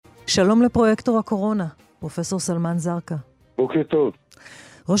שלום לפרויקטור הקורונה, פרופסור סלמן זרקה. בוקר טוב.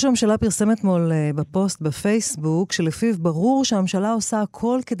 ראש הממשלה פרסם אתמול בפוסט בפייסבוק, שלפיו ברור שהממשלה עושה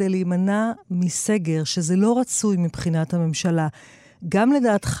הכל כדי להימנע מסגר, שזה לא רצוי מבחינת הממשלה. גם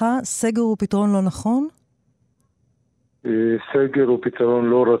לדעתך, סגר הוא פתרון לא נכון? סגר הוא פתרון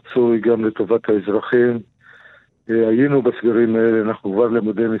לא רצוי גם לטובת האזרחים. היינו בסגרים האלה, אנחנו כבר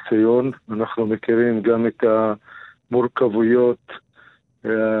למודי ניסיון, אנחנו מכירים גם את המורכבויות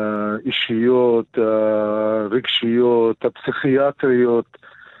האישיות, הרגשיות, הפסיכיאטריות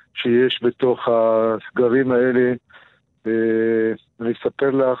שיש בתוך הסגרים האלה. אני אספר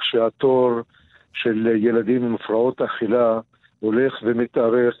לך שהתור של ילדים עם הפרעות אכילה הולך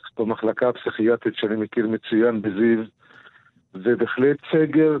ומתארך במחלקה הפסיכיאטרית שאני מכיר מצוין בזיו, ובהחלט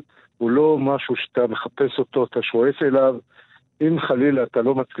סגר הוא לא משהו שאתה מחפש אותו, אתה שואף אליו. אם חלילה אתה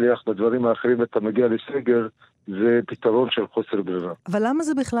לא מצליח בדברים האחרים ואתה מגיע לסגר, זה פתרון של חוסר ברירה. אבל למה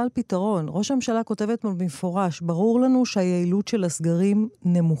זה בכלל פתרון? ראש הממשלה כותבת במפורש, ברור לנו שהיעילות של הסגרים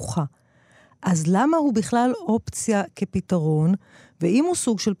נמוכה. אז למה הוא בכלל אופציה כפתרון? ואם הוא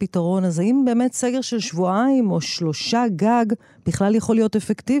סוג של פתרון, אז האם באמת סגר של שבועיים או 3 גג בכלל יכול להיות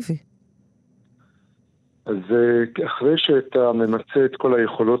אפקטיבי? אז אחרי שאתה ממצא את כל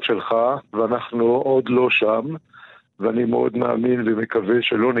היכולות שלך, ואנחנו עוד לא שם, ואני מאוד מאמין ומקווה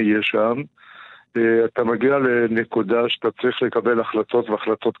שלא נהיה שם, אתה מגיע לנקודה שאתה צריך לקבל החלטות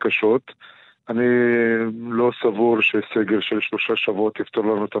והחלטות קשות. אני לא סבור שסגר של 3 שבועות יפתור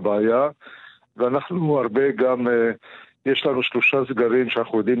לנו את הבעיה, ואנחנו הרבה גם, יש לנו 3 סגרים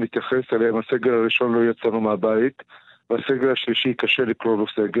שאנחנו יודעים להתייחס אליהם. הסגר הראשון לא יצאנו מהבית, והסגר השלישי קשה לקרוא לו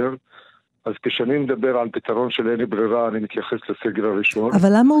סגר. אז כשאני מדבר על פתרון של אין ברירה, אני מתייחס לסגר הראשון. אבל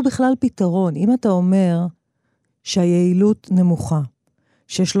למה הוא בכלל פתרון? אם אתה אומר שהיעילות נמוכה,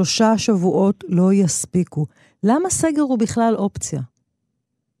 ש3 שבועות לא יספיקו, למה סגר הוא בכלל אופציה?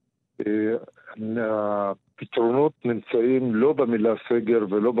 הפתרונות נמצאים לא במילה סגר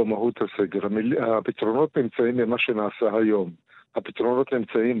ולא במהות הסגר. הפתרונות נמצאים במה שנעשה היום. הפתרונות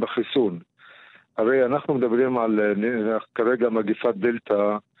נמצאים בחיסון. הרי אנחנו מדברים על כרגע מגיפת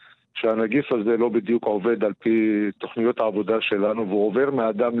דלטה, שהנגיף הזה לא בדיוק עובד על פי תוכניות העבודה שלנו, והוא עובר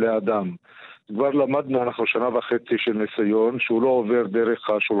מאדם לאדם. כבר למדנו, אנחנו 1.5 שנה של ניסיון, שהוא לא עובר דרך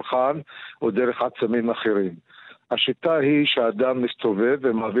השולחן או דרך עצמים אחרים. השיטה היא שהאדם מסתובב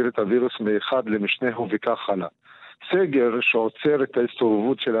ומעביר את הווירוס מאחד למשנהו וכך הלאה. סגר שעוצר את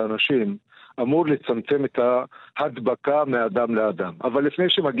ההסתובבות של האנשים אמור לצמצם את ההדבקה מאדם לאדם. אבל לפני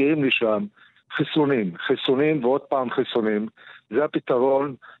שמגיעים לשם, חיסונים ועוד פעם חיסונים, זה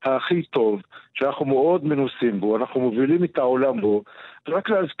הפתרון הכי טוב, שאנחנו מאוד מנוסים בו, אנחנו מובילים את העולם בו. רק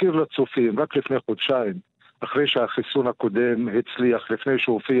להזכיר לצופים, רק לפני חודשיים, אחרי שהחיסון הקודם הצליח, לפני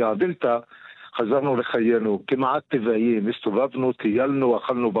שהופיע הדלתא, חזרנו לחיינו, כמעט טבעיים, הסתובבנו, טיילנו,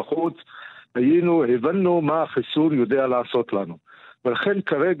 אכלנו בחוץ, הבנו מה החיסון יודע לעשות לנו. ולכן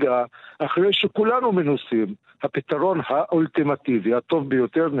כרגע, אחרי שכולנו מנוסים, הפתרון האולטימטיבי, הטוב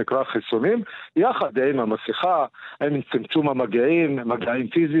ביותר, נקרא חיסונים, יחד עם המסכה, עם צמצום המגעים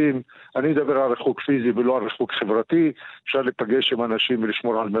פיזיים. אני מדבר על ריחוק פיזי ולא על ריחוק חברתי. אפשר לפגש עם אנשים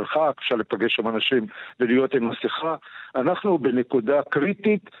ולשמור על מרחק, אפשר לפגש עם אנשים ולהיות עם מסכה. אנחנו בנקודה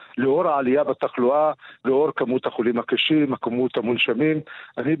קריטית לאור העלייה בתחלואה, לאור כמות החולים הקשים, כמות המונשמים.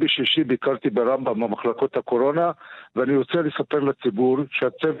 אני בשישי ביקרתי ברמב"ם במחלקות הקורונה, ואני רוצה לספר לציבור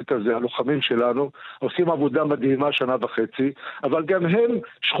שהצוות הזה, הלוחמים שלנו, עושים עבודה מדהימה 1.5 שנה, אבל גם הם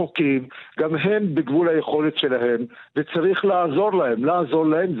שחוקים, גם הם בגבול היכולת שלהם, וצריך לעזור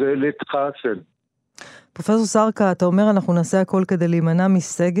להם זה להתחסן. פרופסור זרקה, אתה אומר אנחנו נעשה הכל כדי להימנע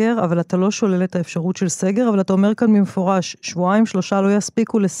מסגר, אבל אתה לא שולל את האפשרות של סגר, אבל אתה אומר כאן במפורש, 2-3 לא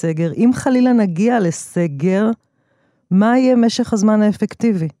יספיקו לסגר. אם חלילה נגיע לסגר, מה יהיה משך הזמן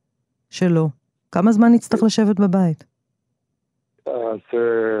האפקטיבי שלו? כמה זמן נצטרך לשבת בבית? אז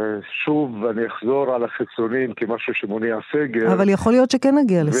שוב, אני אחזור על החיסונים כמשהו שמוניע סגר. אבל יכול להיות שכן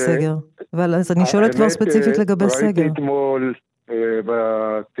נגיע לסגר. אבל אז אני שואלת כבר ספציפית לגבי סגר. ראיתי אתמול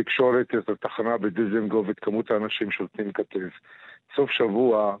בתקשורת את התחנה בדיזנגוף את כמות האנשים שנותנים כתף. סוף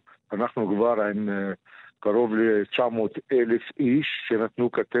שבוע אנחנו כבר עם קרוב ל-900,000 איש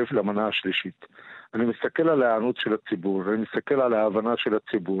שנתנו כתף למנה השלישית. אני מסתכל על הענות של הציבור, אני מסתכל על ההבנה של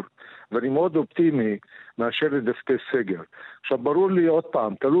הציבור, ואני מאוד אופטימי מאשר לדווקא סגר. עכשיו ברור לי עוד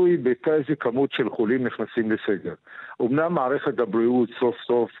פעם, תלוי באיזה כמות של חולים נכנסים לסגר. אמנם מערכת הבריאות סוף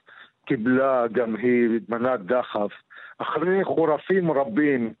סוף קיבלה גם היא מנת דחף, אחרי חורפים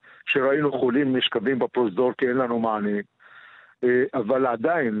רבים שראינו חולים נשכבים בפרוזדור כי אין לנו מענה. אבל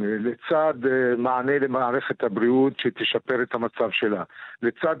עדיין, לצד מענה למערכת הבריאות שתשפר את המצב שלה,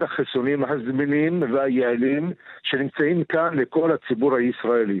 לצד החיסונים הזמינים והיעילים שנמצאים כאן לכל הציבור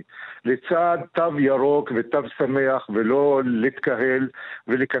הישראלי, לצד תו ירוק ותו שמח ולא להתקהל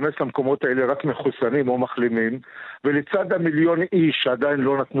ולהיכנס למקומות האלה רק מחוסנים או מחלימים, ולצד המיליון איש שעדיין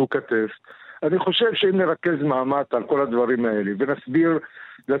לא נתנו כתף, אני חושב שאם נרכז מאמץ על כל הדברים האלה ונסביר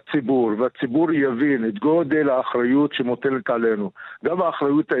לציבור, והציבור יבין את גודל האחריות שמוטלת עלינו, גם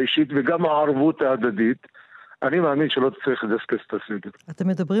האחריות האישית וגם הערבות ההדדית, אני מאמין שלא צריך לדסקס את הסגר. אתם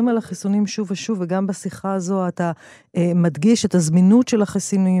מדברים על החיסונים שוב ושוב, וגם בשיחה הזו אתה מדגיש את הזמינות של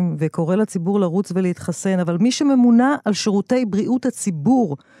החיסונים, וקורא לציבור לרוץ ולהתחסן, אבל מי שממונה על שירותי בריאות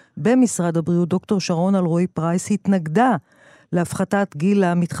הציבור במשרד הבריאות, דוקטור שרון אלרועי פרייס, התנגדה להפחתת גיל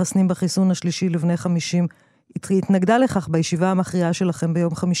המתחסנים בחיסון השלישי לבני 50, התנגדה לכך בישיבה המכריעה שלכם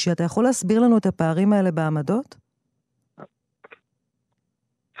ביום חמישי. אתה יכול להסביר לנו את הפערים האלה בעמדות?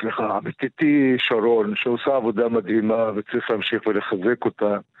 סליחה, עמיתתי שרון, שעושה עבודה מדהימה וצריך להמשיך ולחזק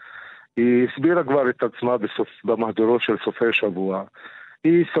אותה, היא הסבירה כבר את עצמה במהדורות של סופי שבוע.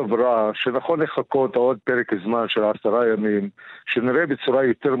 היא סברה שנכון לחכות עוד פרק זמן של 10 ימים, שנראה בצורה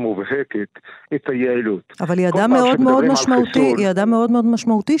יותר מובהקת את היעילות. אבל היא אדם מאוד מאוד משמעותי, היא אדם מאוד מאוד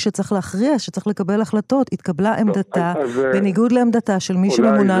משמעותי שצריך להכריע, שצריך לקבל החלטות. התקבלה עמדתה, בניגוד לעמדתה של מי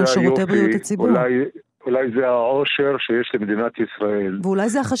שממונה על שירותי בריאות הציבור. אולי זה העושר שיש למדינת ישראל. ואולי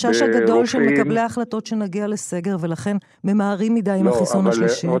זה החשש הגדול של מקבלי ההחלטות שנגיע לסגר, ולכן ממהרים מדי עם החיסון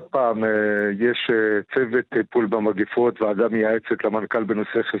השלישי. עוד פעם, יש צוות טיפול במגפות, ועדה מייעצת למנכ"ל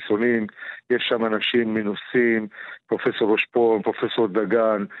בנושא חיסונים, יש שם אנשים מנוסים, פרופסור רושפון, פרופסור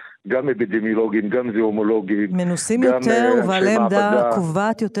דגן, גם אפידמיולוגים, גם זיאומולוגים. מנוסים יותר ובעלי עמדה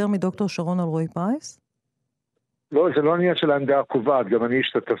קובעת יותר מדוקטור שרון אלרועי פרייס? לא, זה לא עניין של העמדה הקובעת, גם אני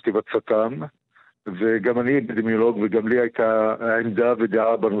השתתפתי בצט"ם. וגם אני אפידמיולוג, וגם לי הייתה עמדה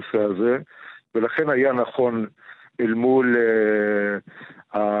ודעה בנושא הזה, ולכן היה נכון אל מול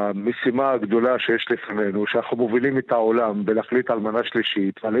המשימה הגדולה שיש לפנינו, שאנחנו מובילים את העולם ולהחליט על מנה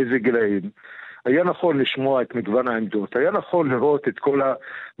שלישית, על איזה גילאים, היה נכון לשמוע את מגוון העמדות, היה נכון לראות את כל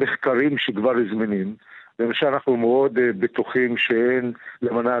המחקרים שכבר הזמינים, למשל אנחנו מאוד בטוחים שאין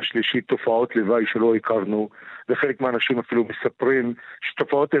למנה השלישית תופעות לוואי שלא הכרנו, וחלק מהאנשים אפילו מספרים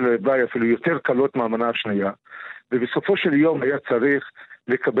שתופעות לוואי אפילו יותר קלות מהמנה השנייה, ובסופו של יום היה צריך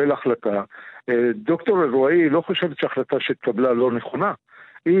לקבל החלטה. דוקטור אלרועי לא חושבת שההחלטה שהתקבלה לא נכונה,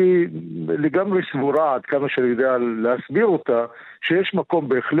 היא לגמרי סבורה, עד כמה שאני יודע להסביר אותה, שיש מקום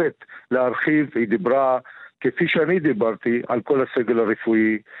בהחלט להרחיב. היא דיברה, כפי שאני דיברתי, על כל הסגל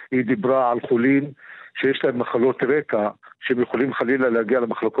הרפואי, היא דיברה על חולים שיש להם מחלות רקע, שהם יכולים חלילה להגיע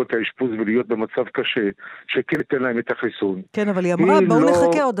למחלקות האשפוז ולהיות במצב קשה, שכן ניתן להם את החיסון. כן, אבל היא אמרה, בואו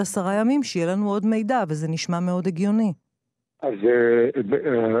נחכה עוד 10 ימים, שיהיה לנו עוד מידע, וזה נשמע מאוד הגיוני. אז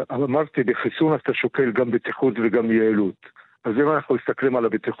אמרתי, בחיסון אתה שוקל גם בטיחות וגם יעילות. אז אם אנחנו מסתכלים על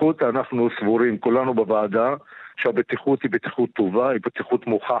הבטיחות, אנחנו סבורים, כולנו בוועדה, שהבטיחות היא בטיחות טובה, היא בטיחות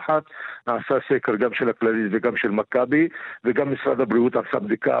מוכחת. נעשה סקר גם של הכללית וגם של מכבי, וגם משרד הבריאות עשה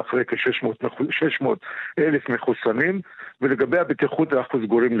בדיקה אחרי כ-600,000 מחוסנים, ולגבי הבטיחות אנחנו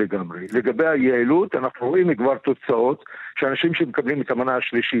סגורים לגמרי. לגבי היעילות, אנחנו רואים כבר תוצאות, שאנשים שמקבלים את המנה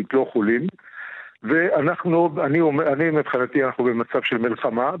השלישית לא חולים, אני מבחינתי אנחנו במצב של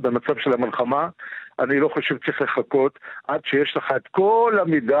מלחמה, במצב של המלחמה אני לא חושב שצריך לחכות עד שיש לך את כל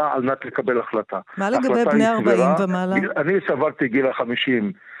המידע על מנת לקבל החלטה. מה לגבי בני 40 ומעלה? אני סברתי גיל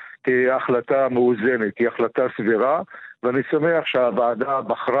 50 כהחלטה מאוזנת, היא החלטה סבירה, ואני שמח שהוועדה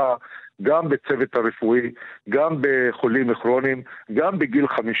בחרה גם בצוות הרפואי, גם בחולים כרוניים, גם בגיל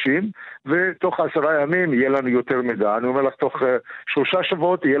 50, ותוך 10 ימים יהיה לנו יותר מידע. אני אומר לך, תוך 3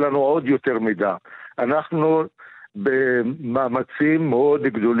 שבועות יהיה לנו עוד יותר מידע. אנחנו במאמצים מאוד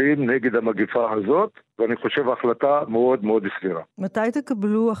גדולים נגד המגפה הזאת, ואני חושב החלטה מאוד מאוד סבירה. מתי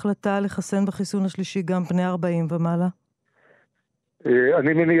תקבלו החלטה לחסן בחיסון השלישי גם בני 40 ומעלה?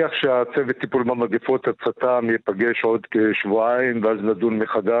 אני מניח שהצוות טיפול במגפות הצט"ם ייפגש עוד כשבועיים, ואז נדון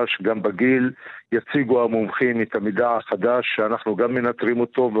מחדש גם בגיל, יציגו המומחים את המידע החדש שאנחנו גם מנטרים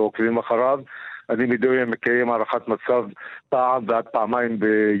אותו ועוקבים אחריו. אני מדי יום מקיים הערכת מצב פעם ועד פעמיים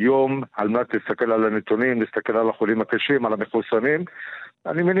ביום, על מנת להסתכל על הנתונים, להסתכל על החולים הקשים, על המחוסנים.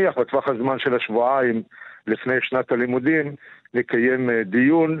 אני מניח בטווח הזמן של השבועיים לפני שנת הלימודים, נקיים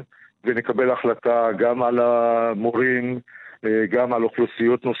דיון ונקבל החלטה גם על המורים, גם על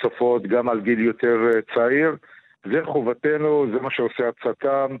אוכלוסיות נוספות, גם על גיל יותר צעיר. זה חובתנו, זה מה שעושה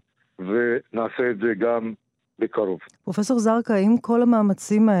הצט"ם, ונעשה את זה גם בקרוב. פרופסור זרקא, אם כל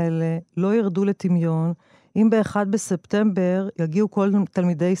המאמצים האלה לא ירדו לטמיון, אם ב-1 בספטמבר יגיעו כל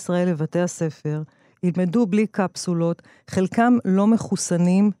תלמידי ישראל לבתי הספר, ילמדו בלי קפסולות, חלקם לא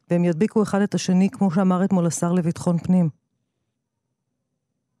מחוסנים, והם ידביקו אחד את השני, כמו שאמר אתמול השר לביטחון פנים.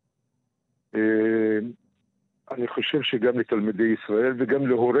 אני חושב שגם לתלמידי ישראל וגם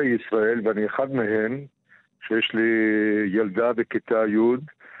להורי ישראל, ואני אחד מהם, שיש לי ילדה בכיתה י',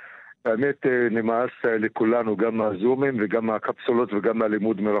 האמת נמאס לכולנו, גם מהזומים וגם מהקפסולות וגם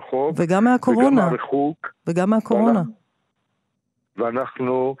מהלימוד מרחוק. וגם מהקורונה. וגם מהריחוק. וגם מהקורונה.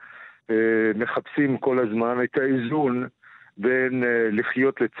 ואנחנו מחפשים כל הזמן את האיזון בין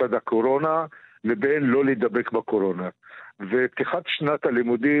לחיות לצד הקורונה לבין לא להידבק בקורונה. ופתיחת שנת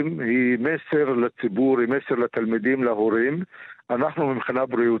הלימודים היא מסר לציבור, היא מסר לתלמידים, להורים. אנחנו מבחינה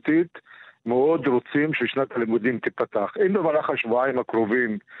בריאותית מאוד רוצים ששנת הלימודים תיפתח. אם במהלך השבועיים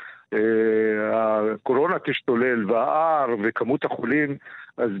הקרובים הקורונה תשתולל והער וכמות החולים,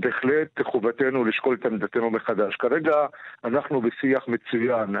 אז בהחלט חובתנו לשקול את עמדתנו מחדש. כרגע אנחנו בשיח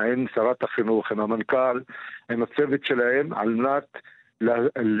מצוין עם שרת החינוך, עם המנכ"ל, עם הצוות שלהם, על מנת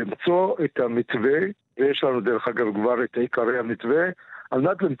למצוא את המתווה, ויש לנו דרך אגב כבר את עיקרי המתווה, על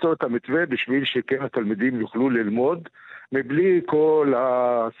מנת למצוא את המתווה בשביל שכן התלמידים יוכלו ללמוד, מבלי כל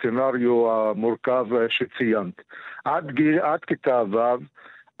הסצנריו המורכב שציינת. עד כיתה ו'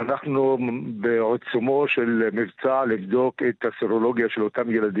 אנחנו בעוצמו של מבצע לבדוק את הסרולוגיה של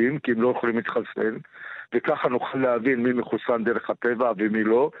אותם ילדים, כי הם לא יכולים להתחסן, וככה נוכל להבין מי מחוסן דרך הטבע ומי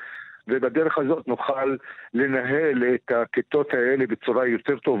לא, ובדרך הזאת נוכל לנהל את הכיתות האלה בצורה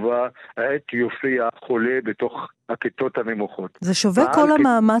יותר טובה, עת יופיע חולה בתוך הכיתות הנמוכות. זה שווה כל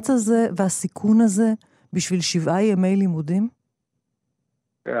המאמץ הזה והסיכון הזה בשביל 7 ימי לימודים?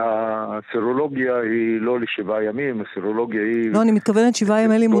 הסרולוגיה היא לא ל7 ימים, הסרולוגיה היא... לא, אני מתכוונת 7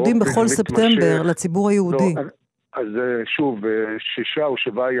 ימי לימודים בכל ספטמבר לציבור היהודי. לא, אז שוב, 6 או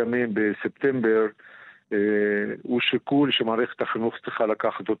 7 ימים בספטמבר הוא שיקול שמערכת החינוך צריכה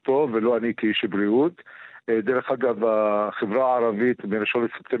לקחת אותו, ולא אני כאיש בריאות. דרך אגב, החברה הערבית ב1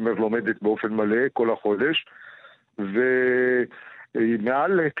 לספטמבר לומדת באופן מלא כל החודש,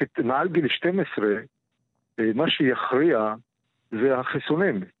 ומעל גיל 12, מה שיכריע זה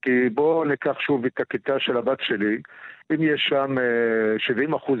החיסונים. כי בואו ניקח שוב את הכיתה של הבת שלי, אם יש שם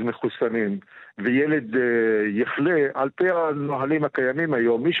 70% מחוסנים, וילד יחלה, על פי הנהלים הקיימים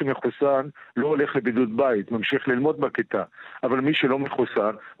היום, מי שמחוסן לא הולך לבידוד בית, ממשיך ללמוד בכיתה, אבל מי שלא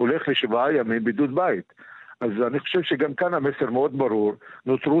מחוסן הולך ל7 ימים בידוד בית. אז אני חושב שגם כאן המסר מאוד ברור,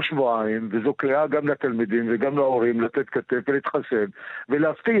 נותרו שבועיים, וזו קריאה גם לתלמידים וגם להורים לתת כתף ולהתחסן,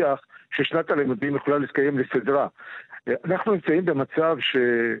 ולהבטיח ששנת הלימודים יכולה להתקיים לסדרה. אנחנו נמצאים במצב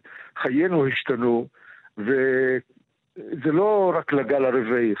שחיינו השתנו, וזה לא רק לגל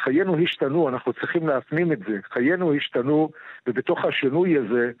הרביעי, חיינו השתנו, אנחנו צריכים להפנים את זה, חיינו השתנו, ובתוך השינוי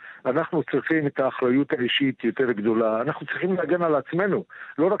הזה אנחנו צריכים את האחריות האישית יותר גדולה, אנחנו צריכים להגן על עצמנו,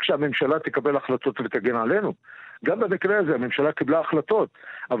 לא רק שהממשלה תקבל החלטות ותגן עלינו, גם במקרה הזה הממשלה קיבלה החלטות,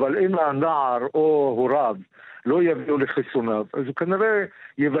 אבל אם הנער או הוריו לא יביאו לחיסוניו, אז הוא כנראה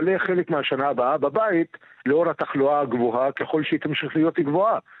יבלה חלק מהשנה הבאה בבית, לאור התחלואה הגבוהה, ככל שהיא תמשיך להיות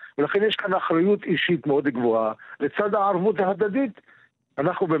גבוהה. ולכן יש כאן אחריות אישית מאוד גבוהה, לצד הערבות ההדדית.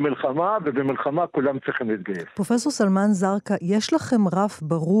 אנחנו במלחמה, ובמלחמה כולם צריכים להתגייס. פרופסור סלמן זרקא, יש לכם רף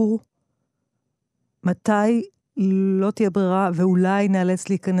ברור מתי לא תהיה ברירה ואולי נאלץ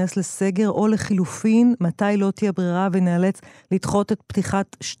להיכנס לסגר, או לחילופין, מתי לא תהיה ברירה ונאלץ לדחות את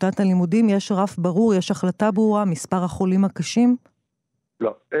פתיחת שנת הלימודים? יש רף ברור, יש החלטה ברורה, מספר החולים הקשים?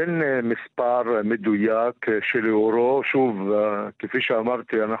 לא, אין מספר מדויק שלאורו, שוב, כפי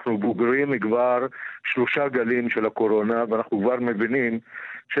שאמרתי, אנחנו בוגרים כבר 3 גלים של הקורונה, ואנחנו כבר מבינים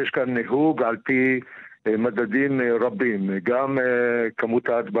שיש כאן נהוג על פי מדדים רבים, גם כמות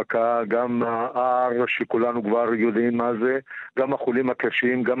ההדבקה, גם הער שכולנו כבר יודעים מה זה, גם החולים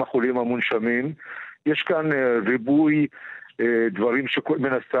הקשים, גם החולים המונשמים. יש כאן ריבוי דברים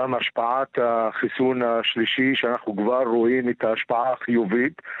שמן הסתם השפעת החיסון השלישי, שאנחנו כבר רואים את ההשפעה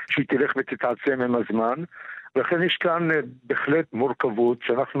החיובית, שהיא תלך ותתעצם עם הזמן, ולכן יש כאן בהחלט מורכבות,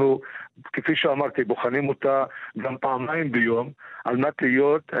 שאנחנו, כפי שאמרתי, בוחנים אותה גם פעמיים ביום, על מנת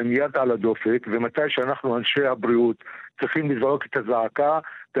להיות עם יד על הדופק, ומתי שאנחנו אנשי הבריאות צריכים לזעוק את הזעקה,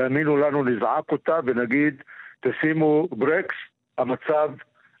 תאמינו לנו לזעק אותה, ונגיד, תשימו ברקס, המצב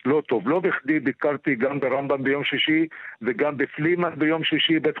לא טוב. לא בכדי ביקרתי גם ברמב"ם ביום שישי, וגם בפלימן ביום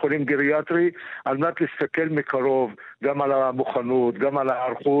שישי, בית חולים גריאטרי, על מנת להסתכל מקרוב, גם על המוכנות, גם על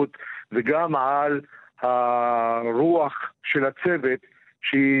הערכות, וגם על הרוח של הצוות,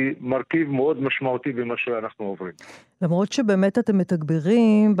 שהיא מרכיב מאוד משמעותי במה שאנחנו עוברים. למרות שבאמת אתם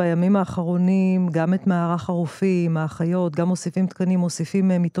מתגברים בימים האחרונים, גם את מערך הרופאים, האחיות, גם מוסיפים תקנים, מוסיפים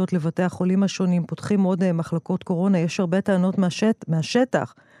מיטות לבתי החולים השונים, פותחים עוד מחלקות קורונה, יש הרבה טענות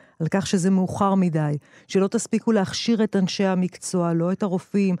מהשטח, על כך שזה מאוחר מדי, שלא תספיקו להכשיר את אנשי המקצוע, לא את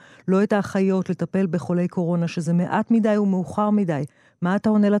הרופאים, לא את האחיות, לטפל בחולי קורונה, שזה מעט מדי ומאוחר מדי. מה אתה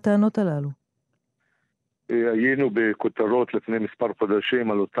עונה לטענות הללו? היינו בכותרות לפני מספר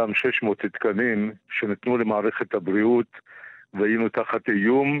חודשים על אותם 600 תקנים שנתנו למערכת הבריאות, והיינו תחת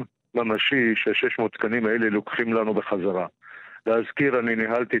איום ממשי ש600 תקנים האלה לוקחים לנו בחזרה. להזכיר, אני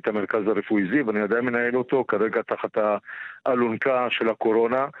ניהלתי את המרכז הרפואי זיו, ואני עדיין מנהל אותו כרגע תחת האלונקה של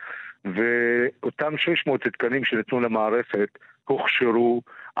הקורונה, ואותם 600 תקנים שנתנו למערכת הוכשרו,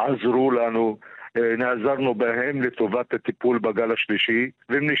 עזרו לנו, נעזרנו בהם לטובת הטיפול בגל השלישי,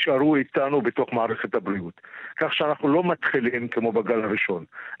 והם נשארו איתנו בתוך מערכת הבריאות. כך שאנחנו לא מתחילים כמו בגל הראשון.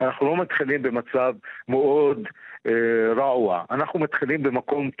 אנחנו לא מתחילים במצב מאוד רעוע. אנחנו מתחילים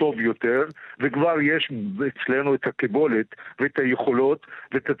במקום טוב יותר, וכבר יש אצלנו את הקיבולת ואת היכולות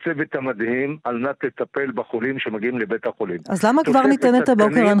ואת הצוות המדהים על מנת לטפל בחולים שמגיעים לבית החולים. אז למה כבר ניתנת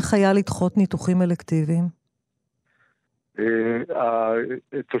הבוקר הנחיה לדחות ניתוחים אלקטיביים?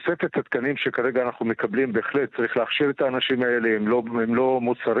 תוספת התקנים שכרגע אנחנו מקבלים בהחלט צריך להכשיר את האנשים האלה, הם לא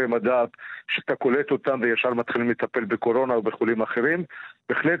מוצרי מדף שאתה קולט אותם וישר מתחילים לטפל בקורונה או בחולים אחרים.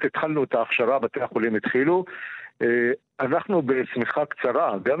 בהחלט התחלנו את ההכשרה, בתי החולים התחילו. אנחנו בשמיכה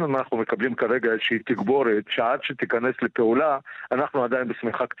קצרה, גם אם אנחנו מקבלים כרגע איזושהי תגבורת שעד שתיכנס לפעולה, אנחנו עדיין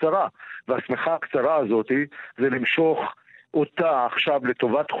בשמיכה קצרה, והשמיכה הקצרה הזאת זה למשוך אותה עכשיו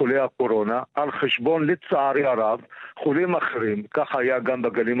לטובת חולי הקורונה, על חשבון לצערי הרב, חולים אחרים, ככה היה גם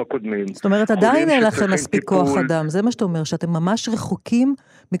בגלים הקודמים. זאת אומרת, עדיין אין לכם מספיק כוח אדם, זה מה שאתה אומר, שאתם ממש רחוקים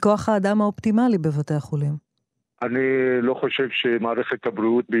מכוח האדם האופטימלי בבתי החולים. אני לא חושב שמערכת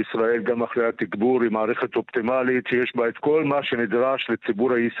הבריאות בישראל, גם אחרי התגבור, היא מערכת אופטימלית, שיש בה את כל מה שנדרש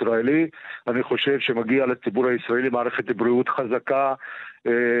לציבור הישראלי. אני חושב שמגיע לציבור הישראלי מערכת בריאות חזקה,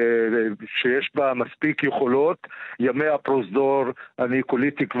 שיש בה מספיק יכולות. ימי הפרוזדור, אני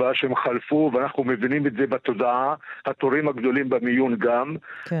כולי תקווה שהם חלפו, ואנחנו מבינים את זה בתודעה, התורים הגדולים במיון גם,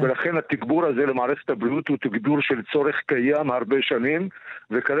 כן. ולכן התגבור הזה למערכת הבריאות הוא תגבור של צורך קיים הרבה שנים,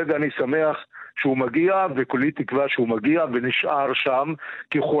 וכרגע אני שמח שהוא מגיע, וכולי תקווה שהוא מגיע ונשאר שם,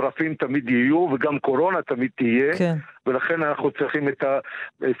 כי חורפים תמיד יהיו, וגם קורונה תמיד תהיה, כן. ולכן אנחנו צריכים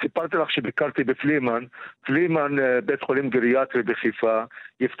סיפרתי לך שביקרתי בפלימן, בית חולים גריאטרי בחיפה,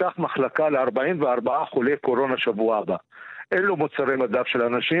 יפתח מחלקה ל44 חולי קורונה שבוע הבא. אין לו מוצרי מדף של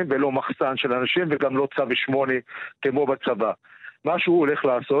אנשים, ואין לו מחסן של אנשים, וגם לא צו 8 כמו בצבא. מה שהוא הולך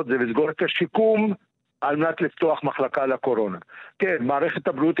לעשות זה לסגור את השיקום, על מנת לפתוח מחלקה לקורונה. כן, מערכת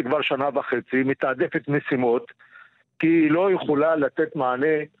הבריאות היא כבר שנה וחצי, מתעדפת משימות, כי היא לא יכולה לתת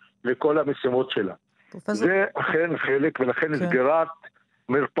מענה לכל המשימות שלה. זה אכן חלק, ולכן סגירת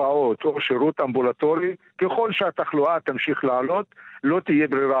מרפאות או שירות אמבולטורי, ככל שהתחלואה תמשיך לעלות, לא תהיה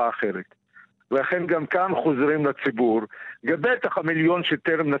ברירה אחרת. ולכן גם כאן חוזרים לציבור, בטח המיליון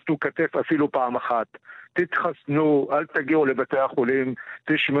שטרם נתנו כתף אפילו פעם אחת, תתחסנו, אל תגיעו לבתי החולים,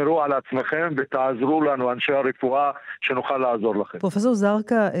 תשמרו על עצמכם ותעזרו לנו, אנשי הרפואה, שנוכל לעזור לכם. פרופסור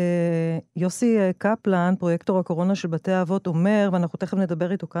זרקה, יוסי קפלן, פרויקטור הקורונה של בתי האבות, אומר, ואנחנו תכף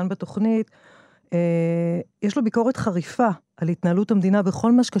נדבר איתו כאן בתוכנית, יש לו ביקורת חריפה על התנהלות המדינה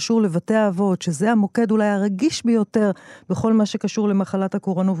בכל מה שקשור לבתי האבות, שזה המוקד אולי הרגיש ביותר בכל מה שקשור למחלת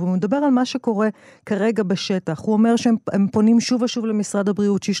הקורונה, והוא מדבר על מה שקורה כרגע בשטח. הוא אומר שהם פונים שוב ושוב למשרד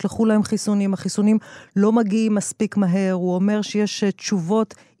הבריאות, שישלחו להם חיסונים, החיסונים לא מגיעים מספיק מהר, הוא אומר שיש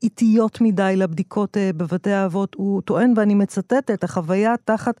תשובות איטיות מדי לבדיקות בבתי האבות, הוא טוען, ואני מצטטת, החוויה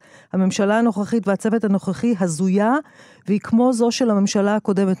תחת הממשלה הנוכחית והצוות הנוכחי הזויה, והיא כמו זו של הממשלה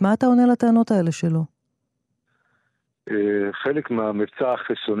הקודמת. מה אתה עונה לטענות האלה שלו? חלק מהמבצע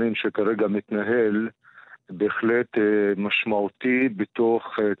החיסונים שכרגע מתנהל בהחלט משמעותי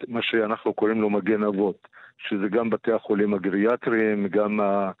בתוך מה שאנחנו קוראים לו מגן אבות, שזה גם בתי החולים הגריאטריים, גם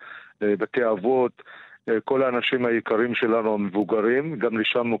בתי אבות, כל האנשים היקרים שלנו המבוגרים, גם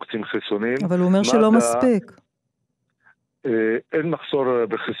לשם מוקצים חיסונים. אבל הוא אומר שלא מספיק. אין מחסור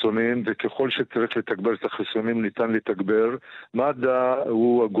בחיסונים, וככל שצריך לתגבר את החיסונים ניתן לתגבר. מד"א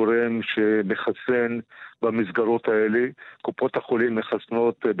הוא הגורם שמחסן במסגרות האלה, קופות החולים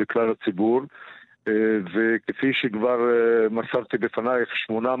מחסנות בכלל הציבור, וכפי שכבר מסרתי בפנייך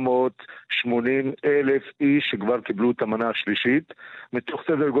 880,000 איש שכבר קיבלו את המנה השלישית, מתוך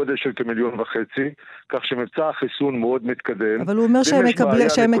סדר גודל של כ1.5 מיליון, כך שמבצע החיסון מאוד מתקדם. אבל הוא אומר שהם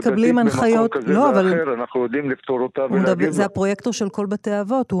מקבלים הנחיות, לא, אבל אנחנו יודעים לפתור אותה זה הפרויקטור של כל בתי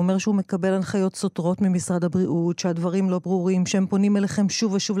האבות, הוא אומר שהוא מקבל הנחיות סותרות ממשרד הבריאות, שהדברים לא ברורים, שהם פונים אליכם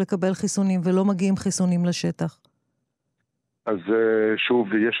שוב ושוב לקבל חיסונים ולא מגיעים חיסונים לשטח. אז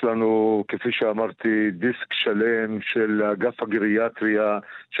שוב, יש לנו, כפי שאמרתי, דיסק שלם של אגף הגריאטריה,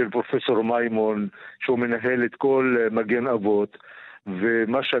 של פרופסור מימון, שהוא מנהל את כל מגן אבות,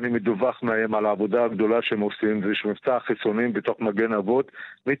 ומה שאני מדווח מהם על העבודה הגדולה שהם עושים זה שמבצע החיסונים בתוך מגן אבות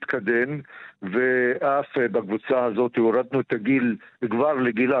מתקדם, ואף בקבוצה הזאת הורדנו את הגיל כבר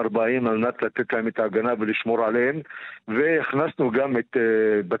לגיל 40 על מנת לתת להם את ההגנה ולשמור עליהם, והכנסנו גם את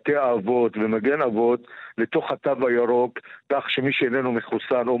בתי האבות ומגן אבות לתוך התו הירוק, כך שמי שאיננו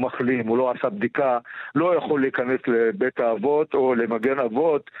מחוסן או מחלים או לא עשה בדיקה לא יכול להיכנס לבית האבות או למגן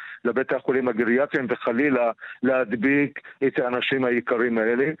אבות, לבית החולים הגריאטריים, וחלילה להדביק את האנשים היקרים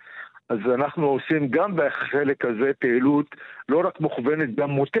האלה. אז אנחנו עושים גם בחלק הזה פעילות לא רק מוכוונת, גם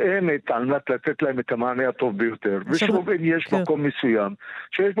מותאמת על מנת לתת להם את המענה הטוב ביותר. ושוב, אם יש מקום מסוים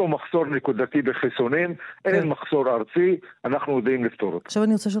שיש בו מחסור נקודתי בחיסונים, אין מחסור ארצי, אנחנו יודעים לפתור אותו. עכשיו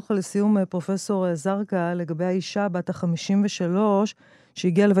אני רוצה שלך לסיום, פרופסור זרקה, לגבי האישה בת ה-53,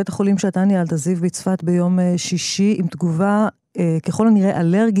 שהגיעה לבית החולים שאתה ניהלת, זיו בצפת, ביום שישי, עם תגובה ככל הנראה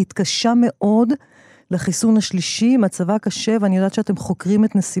אלרגית קשה מאוד לחיסון השלישי, מצבה קשה, ואני יודעת שאתם חוקרים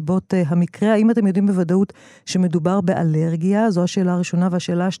את נסיבות המקרה. האם אתם יודעים בוודאות שמדובר באלרגיה? זו השאלה הראשונה,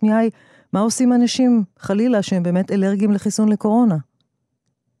 והשאלה השנייה היא, מה עושים אנשים, חלילה, שהם באמת אלרגיים לחיסון לקורונה?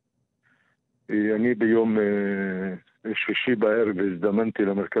 אני ביום שישי בערב הזדמנתי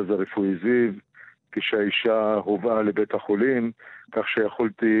למרכז הרפואי זיו, כשהאישה הובאה לבית החולים, כך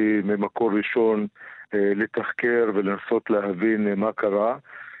שיכולתי ממקור ראשון לתחקר ולנסות להבין מה קרה.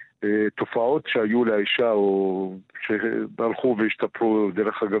 תופעות שהיו לאישה או שהלכו והשתפרו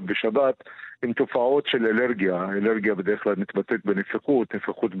דרך אגב בשבת, עם תופעות של אלרגיה. אלרגיה בדרך כלל מתבטאת בנפיחות,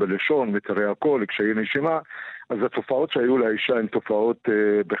 נפיחות בלשון, מתרי הקול, קשיי נשימה. אז התופעות שהיו לאישה הן תופעות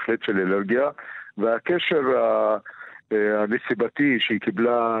בהחלט של אלרגיה, והקשר הנסיבתי שהיא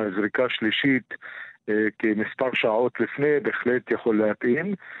קיבלה זריקה שלישית כמספר שעות לפני בהחלט יכול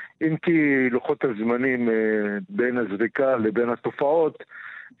להתאים, אם כי לוחות הזמנים בין הזריקה לבין התופעות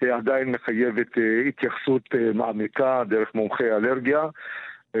עדיין מחייבת התייחסות מעמיקה דרך מומחי אלרגיה.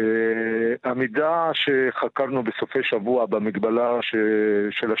 המידע שחקרנו בסופי שבוע במגבלה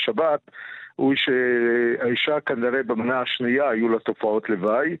של השבת הוא שהאישה כנראה במנה השנייה היו לה תופעות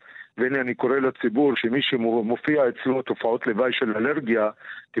לוואי, והנה אני קורא לציבור שמי שמופיע אצלו תופעות לוואי של אלרגיה,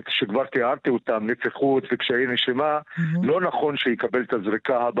 שכבר תיארתי אותם, נפיחות וקשיי נשימה, לא נכון שיקבל את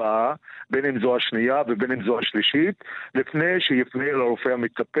הזריקה הבאה, בין אם זו השנייה ובין אם זו השלישית, לפני שיפנה לרופא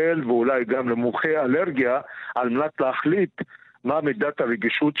המטפל ואולי גם למומחי אלרגיה, על מנת להחליט מה מידת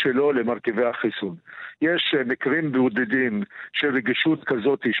הרגישות שלו למרכיבי החיסון. יש מקרים בודדים של רגישות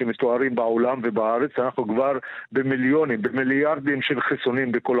כזאת שמתוארים בעולם ובארץ, אנחנו כבר במיליונים, במיליארדים של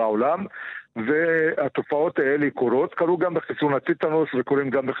חיסונים בכל העולם, והתופעות האלה קורו גם בחיסון הטיטנוס וקורים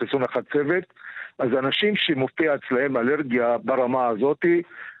גם בחיסון החצבת. אז אנשים שמופיע אצלהם אלרגיה ברמה הזאת,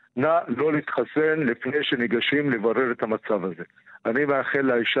 נא לא להתחסן לפני שניגשים לברר את המצב הזה. אני מאחל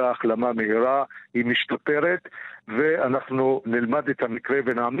לאישה החלמה מהירה, היא משתפרת, ואנחנו נלמד את המקרה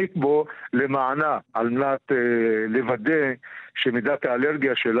ונעמיק בו למענה, על מנת לוודא שמידת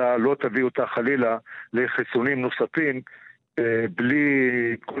האלרגיה שלה לא תביא אותה חלילה לחיסונים נוספים, בלי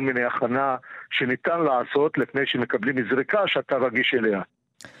כל מיני הכנה שניתן לעשות לפני שמקבלים זריקה שאתה רגיש אליה.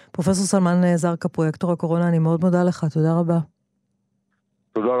 פרופסור סלמן זרקה, פרויקטור הקורונה, אני מאוד מודה לך, תודה רבה.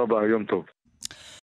 תודה רבה, יום טוב.